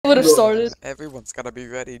would have started. Everyone's gotta be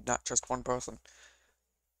ready, not just one person.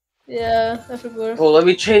 Yeah, I forgot. Oh, let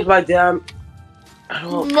me change my damn. I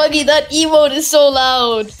don't. Muggy, that emote is so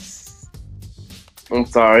loud. I'm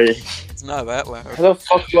sorry. It's not that How loud. the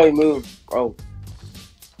fuck do I move, bro?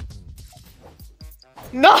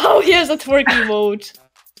 No, he has a twerk emote.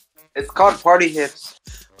 It's called party hips.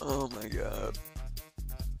 Oh my god.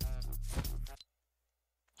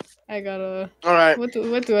 I gotta. All right. What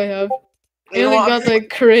do I have? I You know only what, got the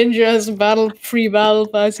cringe as free battle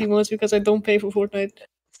pass emotes because I don't pay for Fortnite.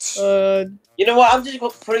 You know what? I'm just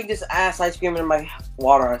putting this ass ice cream in my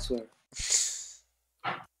water. I swear.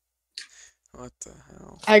 What the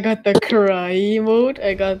hell? I got the cry emote.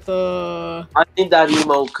 I got the. I need that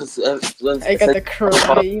emo because I got the cry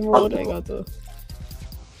emote. I got the.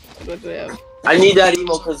 What do I have? I need that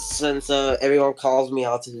emo because since everyone calls me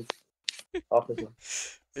autism.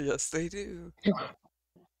 Yes, they do.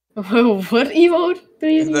 What emote do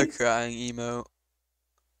you The need? crying emote.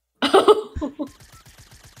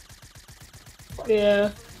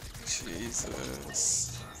 Yeah.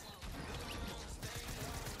 Jesus.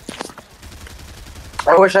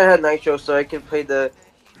 I wish I had Nitro so I could play that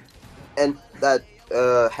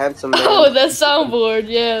handsome man. Oh, that soundboard.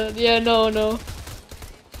 Yeah. No. No,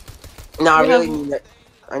 I really need it.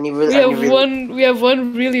 We have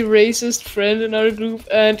one really racist friend in our group,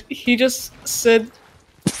 and he just said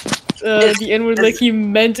the N-word like he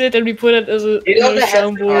meant it, and we put it as a You know the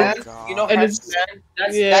handsome soundboard. man? God. You know And handsome it's- man?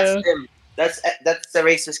 That's yeah. him. That's the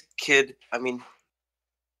racist kid. I mean,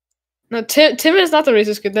 No, Tim is not the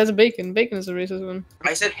racist kid. That's Bacon. Bacon is the racist one.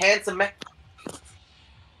 I said handsome man.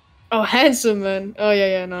 Oh, handsome man. Oh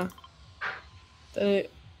yeah, no.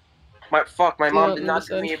 My You mom don't did not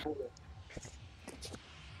give understand. me a bullet.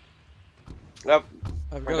 Yep.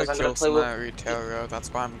 I've I guess gotta I'm kill gonna play some with- at retail road, that's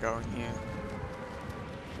why I'm going here.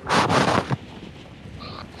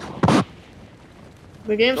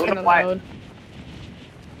 The game's Don't kind of apply. loud.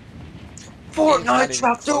 Fortnite It's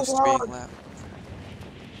chapter close to being 1. loud.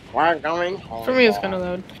 We're going home. For me, it's kind of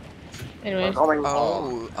loud. Anyway. We're going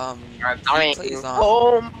home. Oh, We're he going plays on.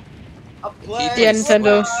 home. A place Yeah, Nintendo.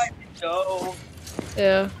 where I can go.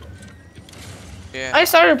 Yeah. Yeah. I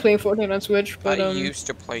started playing Fortnite on Switch, I but used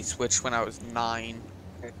to play Switch when I was 9.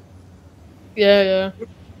 yeah.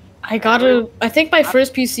 I think my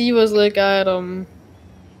first PC was like at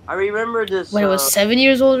I remember this. when I was 7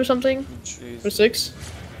 years old or something, Jeez. or 6.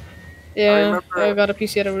 Yeah, I remember- got a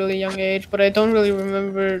PC at a really young age, but I don't really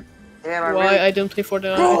remember Damn, why I didn't play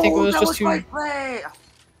Fortnite. I think it was just too. my play.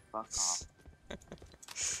 Fuck off.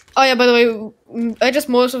 Oh yeah, by the way, I just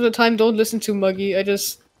most of the time don't listen to Muggy. I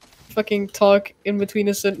just fucking talk in between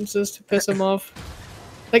the sentences to piss him off.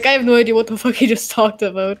 Like I have no idea what the fuck he just talked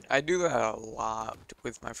about. I do that a lot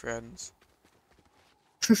with my friends.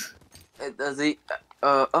 Does he?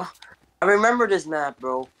 I remember this map,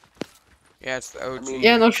 bro. Yeah, it's the OG.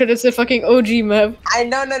 Yeah, no shit, it's a fucking OG map. No.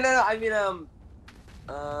 I mean,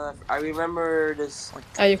 I remember this.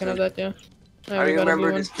 Ah, you can have that, yeah. I we got a blue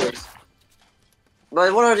remember one. this place.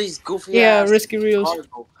 But what are these goofy Yeah, ass risky reels. cars,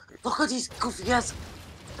 bro? Look at these goofy ass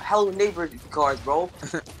Hello Neighbor cars, bro.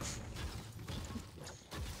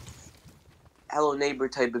 Hello Neighbor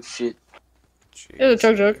type of shit. Here's a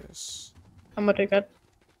chug jug. Jesus. I'm gonna take that.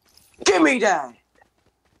 Give me that.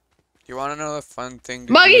 You wanna know the fun thing to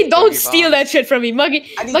do Muggy, with don't boogie steal bombs? that shit from me,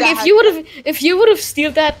 Muggy. I need Muggy, that if you would have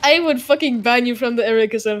steal that, I would fucking ban you from the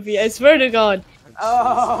Eric SMP. I swear to God.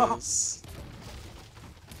 Oh. Jesus.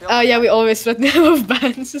 Yeah, we always threaten him with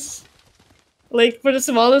bans. Like for the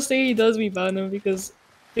smallest thing he does, we ban him because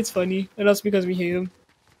it's funny, and that's because we hate him.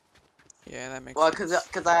 Yeah, that makes Well, sense.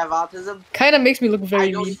 cause I have autism. Kind of makes me look I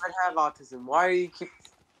very don't mean. even have autism. Why are you keep?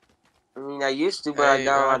 I mean, I used to, but Hey,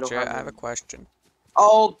 now I don't Roger, have. I have a it. question.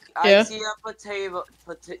 Oh, I Yeah? see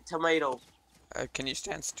a tomato. Can you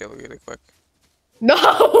stand still really quick? No,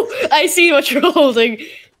 I see what you're holding.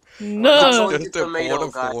 We're No, not going Just to a tomato,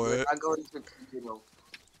 border guys. for We're it. not going to tomato.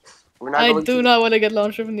 We're not I going do to. not want to get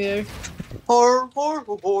launched from the air.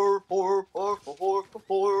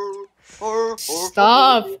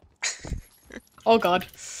 Stop. Oh God.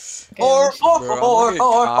 Okay, anyways. Bro,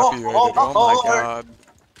 I'm gonna get copyrighted. Oh my god.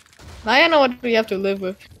 Now I know what we have to live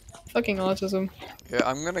with. Fucking autism. Yeah,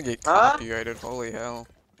 I'm gonna get Huh? copyrighted. Holy hell.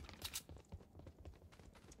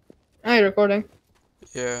 Are you recording?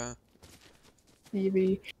 Yeah.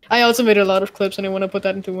 Maybe. I also made a lot of clips and I want to put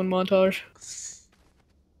that into one montage.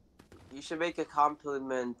 You should make a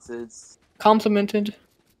compliment. It's Complimented.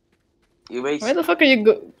 you make. Why the fuck are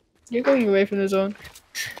you You're going away from the zone.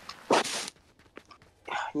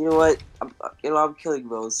 You know what? I'm killing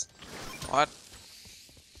those. What?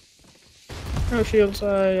 No shields.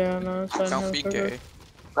 Yeah, no, it's fine. Don't no, be it's okay. gay.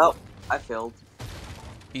 Oh, I failed.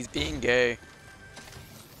 He's being gay.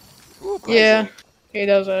 Ooh, Yeah, he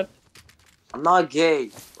does that. I'm not gay.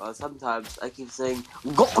 Well, sometimes I keep saying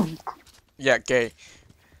go. Yeah, gay.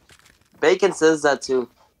 Bacon says that too.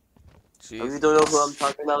 If you Jesus. don't know who I'm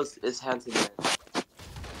talking about, it's Hanson Man.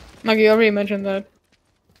 Maggie, you already mentioned that.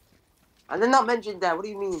 I did not mention that. What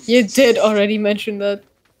do you mean? You did already mention that.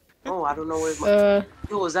 Oh, I don't know where.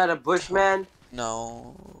 Yo, was that a Bushman?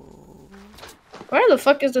 No. Where the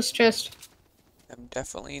fuck is this chest? I'm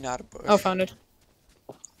definitely not a bush. Oh, found it.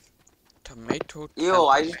 Tomato. Yo,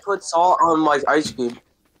 I just put salt on my ice cream.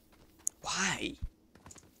 Why?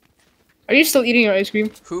 Are you still eating your ice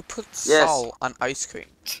cream? Who puts Yes. salt on ice cream?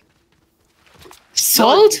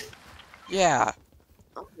 Salt? Yeah.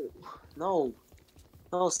 No.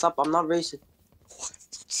 No, stop. I'm not racist.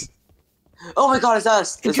 What? Oh my god, it's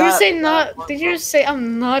us. Did you say not? Did you say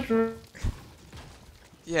I'm not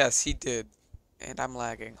Yes, he did. And I'm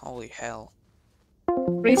lagging. Holy hell.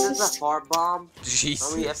 This is a racist? fart bomb. Jesus.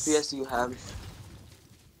 How many FPS do you have?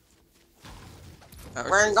 That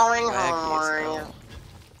was We're just going laggy as home. hell.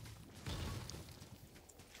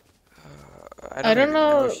 I don't even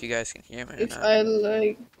know know if you guys can hear me or if not. I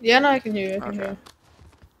like. Yeah, no, I can hear you. I can hear Okay. you.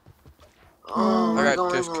 Oh, I we're got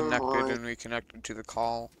going disconnected home. and reconnected to the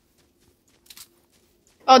call.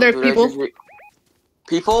 Oh, there are Dude, I people, just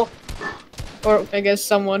people? or I guess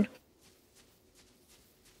someone.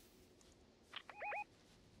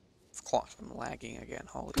 Of course, I'm lagging again.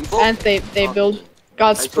 Holy. People? And they build.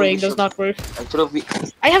 God's I told spraying you does so. not work. I should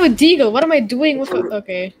have. I have a deagle. What am I doing with it?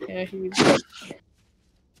 Okay, yeah, he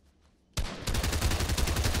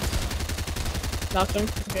knocked him.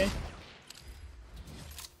 Okay.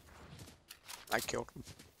 I killed him.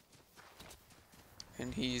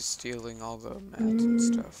 And he's stealing all the mats and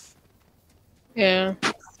stuff. Yeah,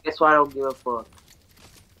 Guess why I don't give a fuck.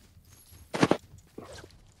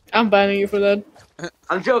 I'm banning you for that.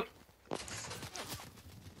 I'm joking.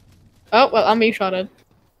 Oh well, I'm being shot at.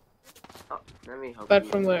 Oh, let me help But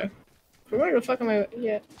you. from where? From where the fuck am I?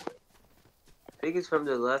 Yeah, I think it's from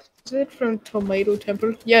the left. is it from Tomato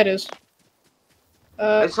Temple? Yeah, it is.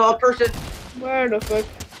 I saw a person. Where the fuck?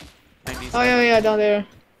 I need Oh yeah, down there.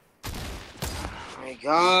 Oh my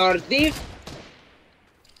god, thief!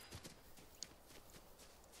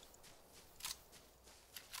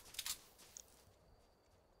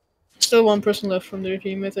 Still one person left from their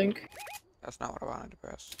team, I think. That's not what I wanted to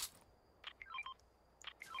press.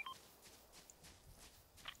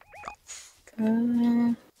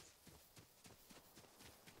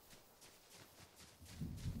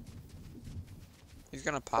 He's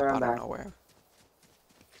gonna pop I'm out of back. nowhere.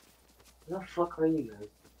 Where the fuck are you guys?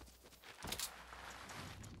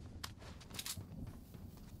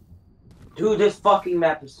 Dude, this fucking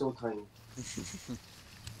map is so tiny.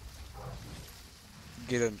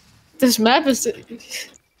 Get him. This map is.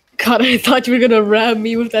 God, I thought you were gonna ram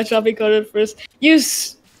me with that shopping cart at first. You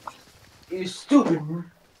stupid.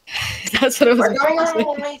 That's what I was We're going gonna say.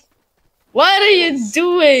 home. What are you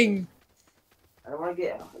doing? I don't want to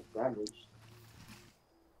get damaged.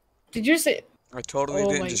 Did you say? I totally Oh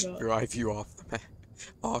didn't my just God. drive you off the map.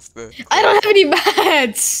 Off the. I don't have any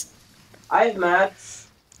mats. I have mats.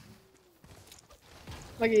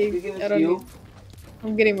 Okay, You give I it don't to you. need.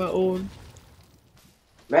 I'm getting my own.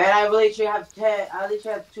 Man, I really should have 10. I really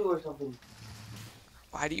should have 2 or something.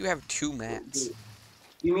 Why do you have 2 mats?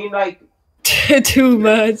 You mean like 2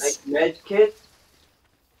 mats. like med kit?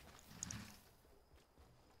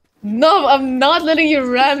 No, I'm not letting you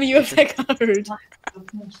ram me with that card.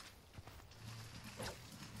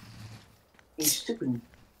 You stupid.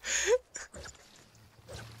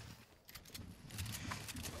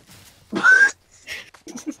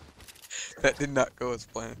 That did not go as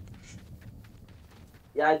planned.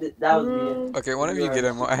 Yeah, I did. That was me. Okay, one of you get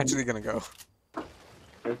him. We're actually gonna go.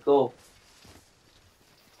 Let's go.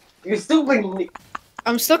 You stupid.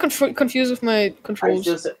 I'm still confused with my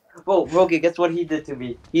controls. Whoa, Rogi, guess what he did to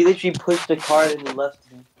me? He literally pushed the card and left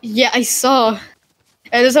me. Yeah, I saw.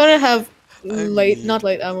 I just want to have mean- not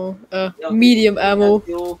light ammo. Yo, Medium can you ammo. have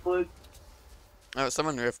fuel quick? Oh,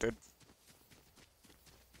 someone rifted.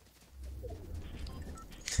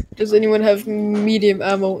 Does anyone have medium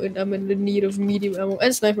ammo? And I'm in the need of medium ammo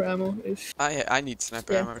and sniper ammo. If I need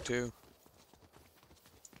sniper Yeah. ammo too.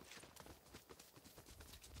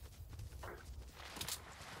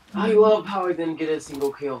 I love how I didn't get a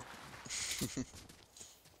single kill.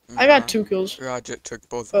 I got 2 kills. Roger took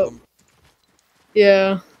both Oh. of them.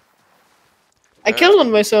 Yeah. I killed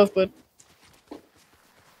one myself, but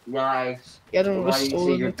Nice. the other one Why was do you say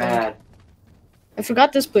stolen. you're I think. bad? I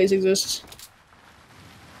forgot this place exists.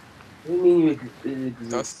 What do you mean it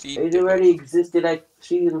exists? Dusty It Dick. already existed at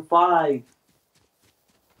season 5.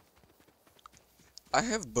 I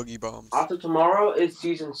have boogie bombs. After tomorrow is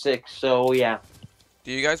season 6, so yeah.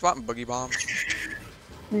 Do you guys want boogie bombs?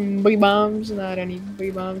 Boogie bombs? Not any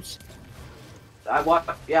boogie bombs. I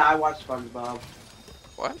watched SpongeBob.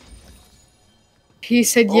 What? He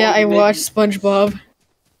said, Oh, "Yeah, I you made watched SpongeBob."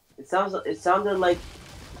 It sounded like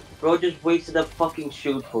bro just wasted a fucking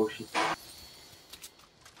shield potion.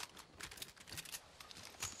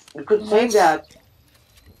 You could say What? that.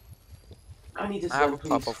 I need this I have one, a please.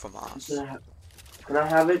 couple from us. Can I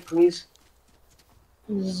have it, please?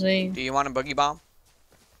 Zing. Do you want a boogie bomb?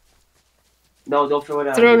 No, don't throw it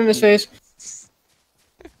out. Throw it in his face.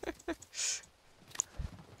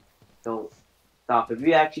 Don't. Stop. If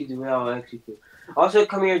you actually do it, I'll actually do. Also,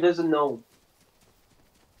 come here. There's a gnome.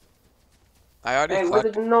 I already Hey, where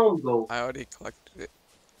did collected. the gnome go? I already collected it.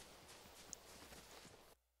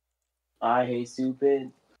 I hate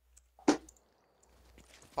stupid.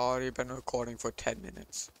 Already been recording for 10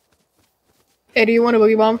 minutes. Hey, do you want a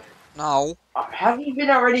boogie bomb? No. Have you been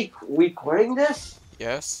already recording this?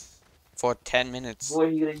 Yes. For 10 minutes. What are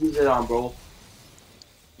you gonna use it on, bro?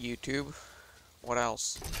 YouTube. What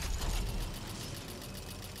else?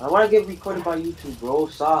 I wanna get recorded by YouTube, bro.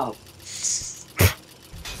 Stop.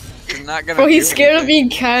 You're not gonna. Bro, he's do scared of anything. being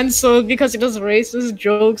cancelled because he does racist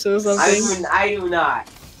jokes or something. I do not.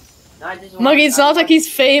 I just want- Muggy, it's not like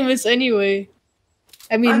he's famous anyway.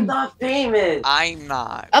 I mean, I'm not famous. I'm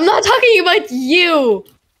not. I'm not talking about you!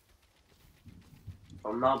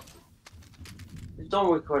 I'm not. Just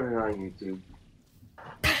don't record it on YouTube.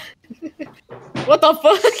 What the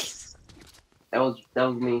fuck? That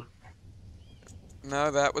was me.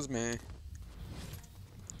 No, that was me.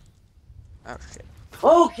 Oh shit.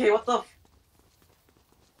 Okay, what the?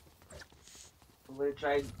 I'm gonna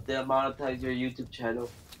try to demonetize your YouTube channel.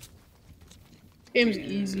 Game's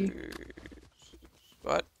easy.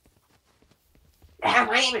 What? Ah,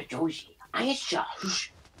 my name is Joshi. I am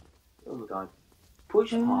Josh. Oh my god.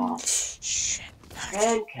 Push off. Shit.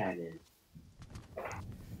 Hand cannon.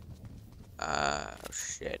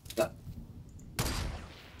 Shit.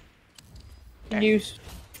 Can you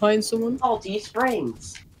find someone? Salty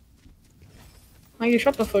Springs. Muggy,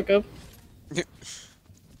 shut the fuck up.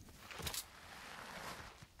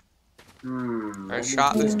 I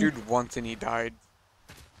shot this dude once and he died.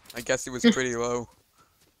 I guess he was pretty low.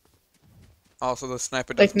 Also, the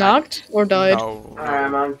sniper does Like knocked or died? No,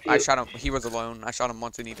 I shot him. He was alone. I shot him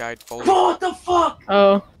once and he died fully. What the fuck?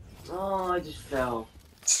 Oh. Oh, I just fell.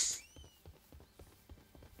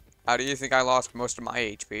 How do you think I lost most of my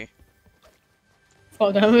HP?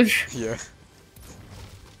 Fall damage. Yeah.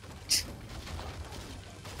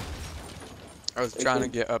 I was trying to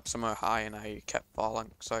get up somewhere high and I kept falling,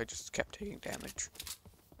 so I just kept taking damage.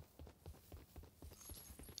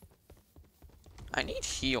 I need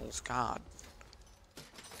heals, God.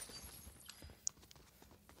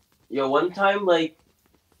 Yo, one time, like,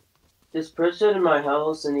 this person in my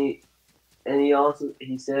house, and he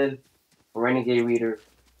said, Renegade Reader,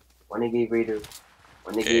 Renegade Reader,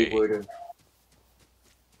 Renegade Reader.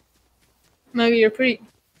 Muggy, you're pretty.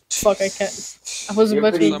 Fuck, I can't. I wasn't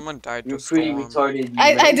about to. Someone died to You're pretty storm. retarded.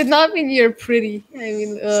 I did not mean you're pretty. I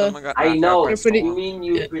mean, Someone got I knocked know. out by You're pretty- You storm. mean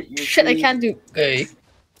you're shit, I pretty- can't do. Gay.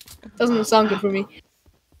 Doesn't sound good for me.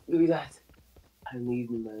 Look at that. I need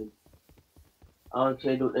you, man.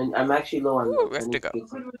 Okay, and I'm actually low on. Ooh, we I have need to go. get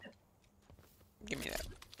some- Give me that.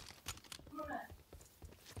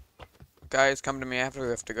 Guys, come to me after we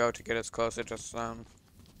have to go to get us closer to zone.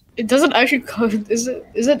 It doesn't actually call. Is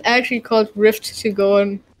it actually called Rift to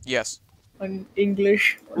go Yes, on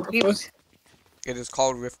English? What the fuck? it is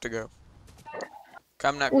called Rift to go.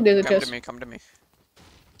 Come now. Ooh, there's a Come to chest. me. Come to me.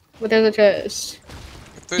 But there's a chest.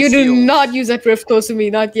 If there's You do heals- not use that Rift close to me.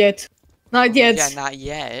 Not yet. Not yet. Yeah, not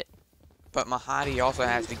yet. But Mahadi also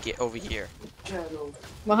has to get over here. Channel.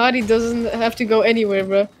 Mahadi doesn't have to go anywhere,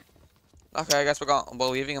 bro. Okay, I guess we're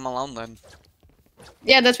leaving him alone then.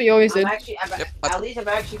 Yeah, that's what you always did. Yep, At least I'm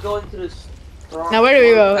actually going to this. Now where do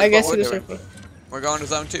we go? That's I guess what to we're the doing. circle. We're going to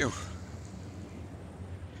zone 2.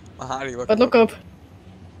 Mahadi, look. But look up.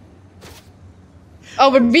 Oh,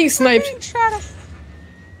 we're being sniped.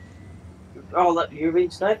 Oh, look, you're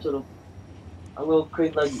being sniped, little. I'm gonna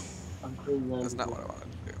create like. I'm creating like. That's not what I wanted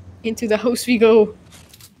to do. Into the house we go.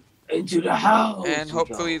 Into the house. And we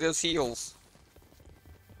hopefully go. there's heals.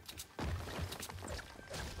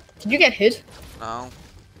 Did you get hit? No.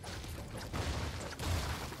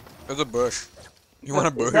 There's a bush. You want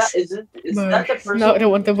a bush? Is that the person? No, I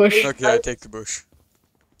don't want the bush. Okay, I take the bush.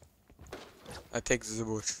 I take the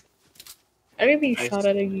bush. Are you being shot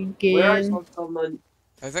at Where are again? some someone?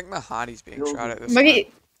 I think the hottie's being You'll shot be- at this time.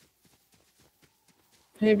 Maggie.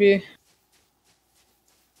 Maybe.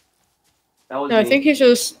 That was No, I me. think he's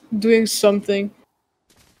just doing something.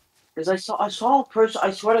 Because I saw a person.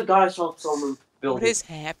 I swear to God, I saw someone building. What is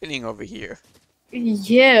happening over here?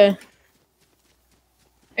 Yeah.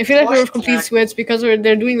 I feel like we're What? complete sweats because they're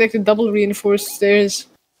doing like the double reinforced stairs.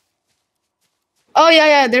 Oh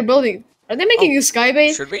yeah, they're building. Are they making a sky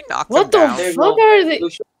base? Should we knock What them the down? There you fuck go. are they?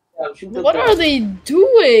 Shoot them What down. are they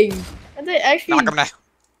doing? Are they actually? Knock them down.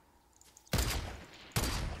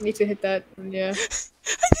 Need to hit that. Yeah.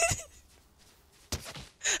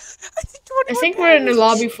 I 21 think we're in a damage.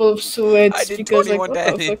 lobby full of I sweats did because like 21 what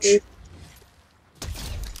the fuck damage. is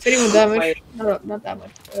 21 damage? Wait. No, not that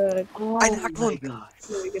much. Oh I knocked my one. God.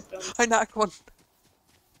 Really good damage. I knocked one.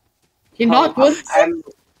 You knocked one? I'm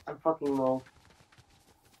fucking low.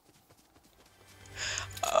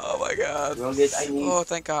 Oh my god. Rugged, I need. Oh,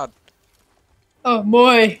 thank god. Oh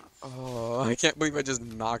boy. Oh, I can't believe I just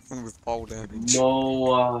knocked one with fall damage.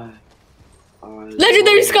 No.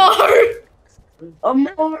 Legendary Scar!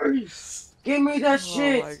 Amars! Give me that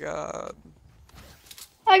shit! Oh my god.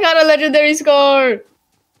 I got a legendary scar!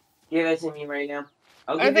 Give it to me right now.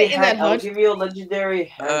 I'll Are give they you in that I'll hut? give you a legendary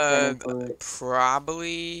hand cannon for it.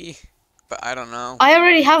 Probably, but I don't know. I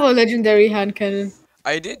already have a legendary hand cannon.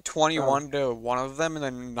 I did 21 to one of them and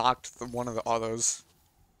then knocked one of the others.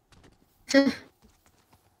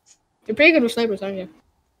 You're pretty good with snipers, aren't you?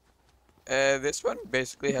 This one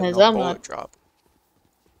basically has Because no I'm bullet not. drop.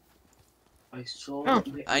 I saw. Oh.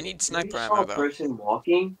 I need sniper I saw ammo a though. person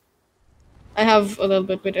walking. I have a little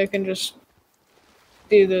bit, but I can just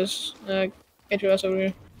do this. Get your ass over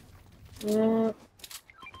here.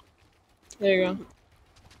 There you go.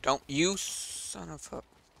 Don't you son of a...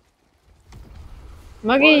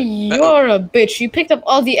 Maggie, What? you're a bitch. You picked up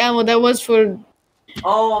all the ammo that was for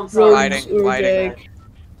Oh, I'm sorry. rogues Lighting, or lighting. jag.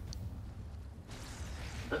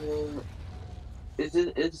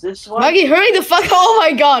 Is this one? Maggie, hurry the fuck! Oh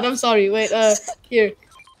my god! I'm sorry. Wait. Here.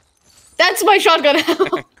 That's my shotgun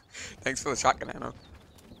ammo. Thanks for the shotgun ammo.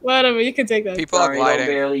 Whatever. You can take that. People are Sorry, don't gliding.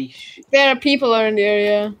 barely. There are people are in the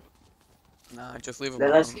area. Nah, just leave them Then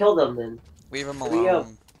alone. let's kill them then. Leave them Here we go.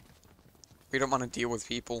 alone. We don't want to deal with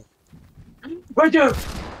people. Right there.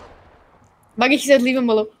 Maggie, she said leave him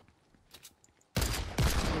alone.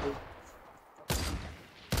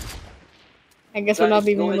 I guess we're not Guys,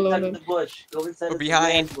 leaving go him alone inside then. the bush. Go inside We're the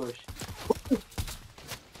behind. bush.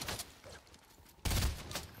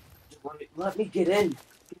 Let me get in.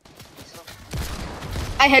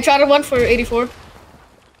 I headshotted one for 84.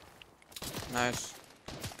 Nice.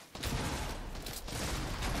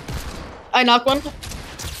 I knocked one.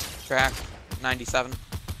 Crack. 97.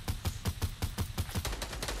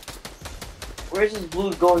 Where's this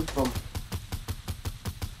blue going from?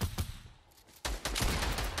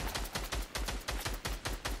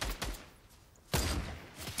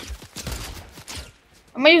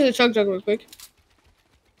 I'm gonna use the chug jug real quick.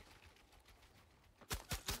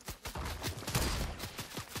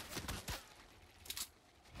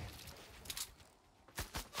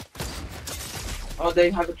 Oh,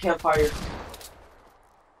 they have a campfire.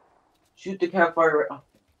 Shoot the campfire.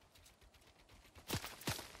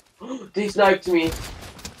 They sniped me.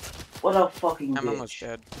 What a fucking I'm almost bitch.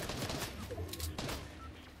 dead.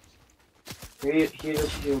 Here's a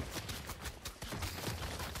shield.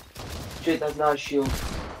 Shit, that's not a shield.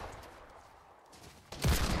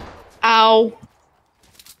 Ow.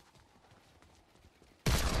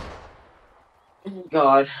 Oh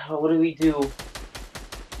God, what do we do?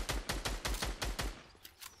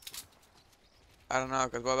 I don't know,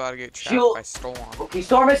 because we're about to get trapped Shield. by Storm. Okay,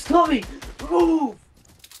 Storm is coming! Move!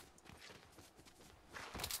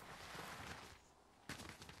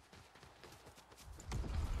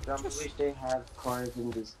 I wish they had cars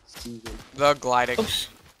in this season. The gliding. Oops.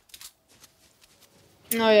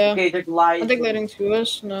 Oh yeah. Okay, they're Are gliding. they gliding to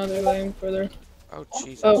us? No, they're gliding further. Oh,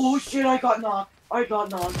 Jesus. Oh shit, I got knocked. I got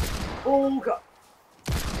knocked. Oh God.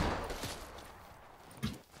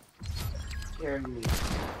 Scaring me.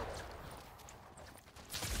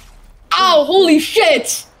 Ow! Holy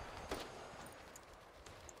shit!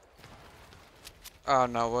 Oh,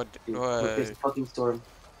 no, what? With this fucking storm.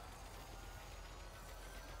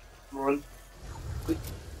 Run. Quick.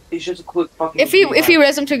 It's just a quick fucking. If we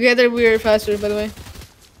res them together, we're faster. By the way.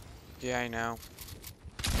 Yeah, I know.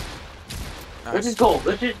 Let's Nice. just go.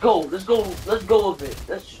 Let's just go. Let's go. Let's go with it.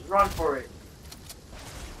 Let's just run for it.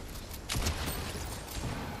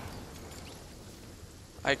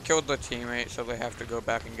 I killed the teammate, so they have to go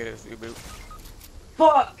back and get his reboot.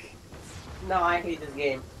 Fuck! No, I hate this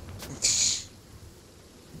game.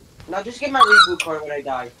 Now just get my reboot card when I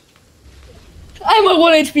die. I'm at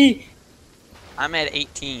 1 HP. I'm at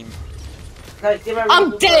 18. Guys, get my I'm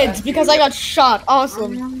rifle dead back. because I got shot.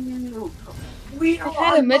 Awesome. We I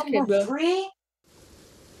had a medkit, bro.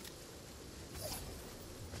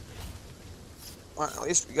 Well, at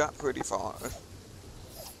least we got pretty far.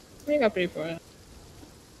 I got pretty far.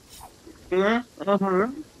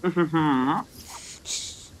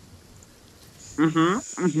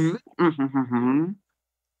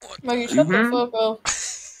 Maggie, shut the fuck up.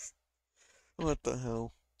 What the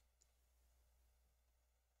hell?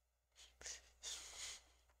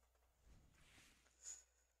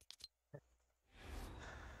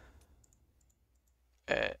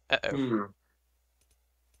 Uh-oh.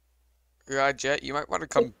 Jet, you might want to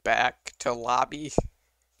come back to lobby.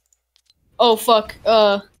 Oh fuck.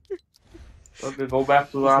 Okay, go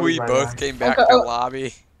back to lobby. We both came back Okay, to oh.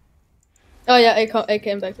 lobby. Oh yeah, I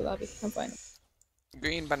came back to lobby. I'm fine.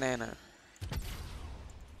 Green banana.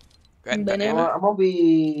 Red Banana. I'm gonna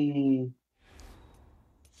be.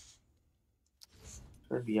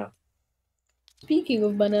 Yeah. Speaking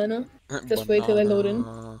of banana, just wait till I load in.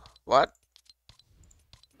 What?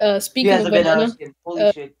 Speaking of banana, Skin.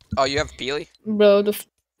 Holy shit. Oh, you have Peely? bro, the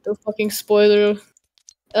fucking spoiler.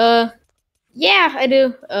 Yeah, I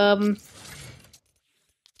do.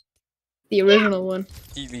 The original one.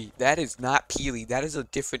 Peely. That is not Peely. That is a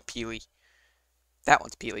different Peely. That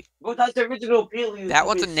one's Peely. Well, that's the original Peely. That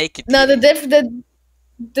one's a naked Peely. No, the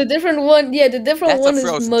different one. Yeah, the different That's one a is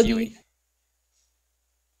frozen muggy. Peely.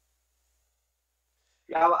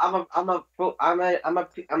 Yeah, I'm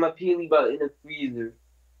a Peely, but in a freezer.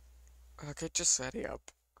 Okay, just set it up.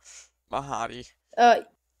 Mahadi.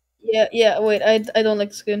 Yeah. Wait, I don't like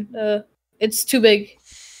the skin. It's too big.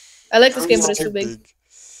 I like the skin, but it's too big.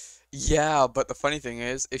 Yeah, but the funny thing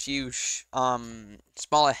is, if you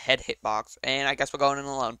smaller head hitbox, and I guess we're going in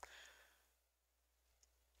alone.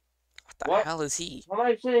 What the hell is he? How am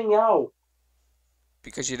I sitting out?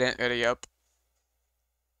 Because you didn't ready up.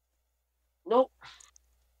 Nope.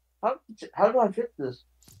 How do I fit this?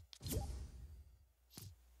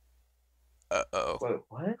 Uh-oh. Wait,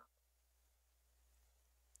 what?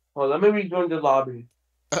 Oh, let me rejoin the lobby.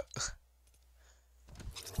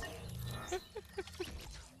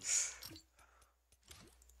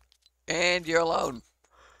 And you're alone.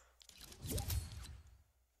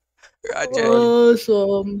 Roger.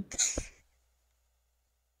 Awesome.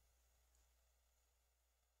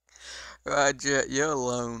 Roger, you're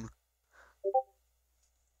alone.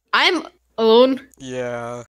 I'm alone. Yeah.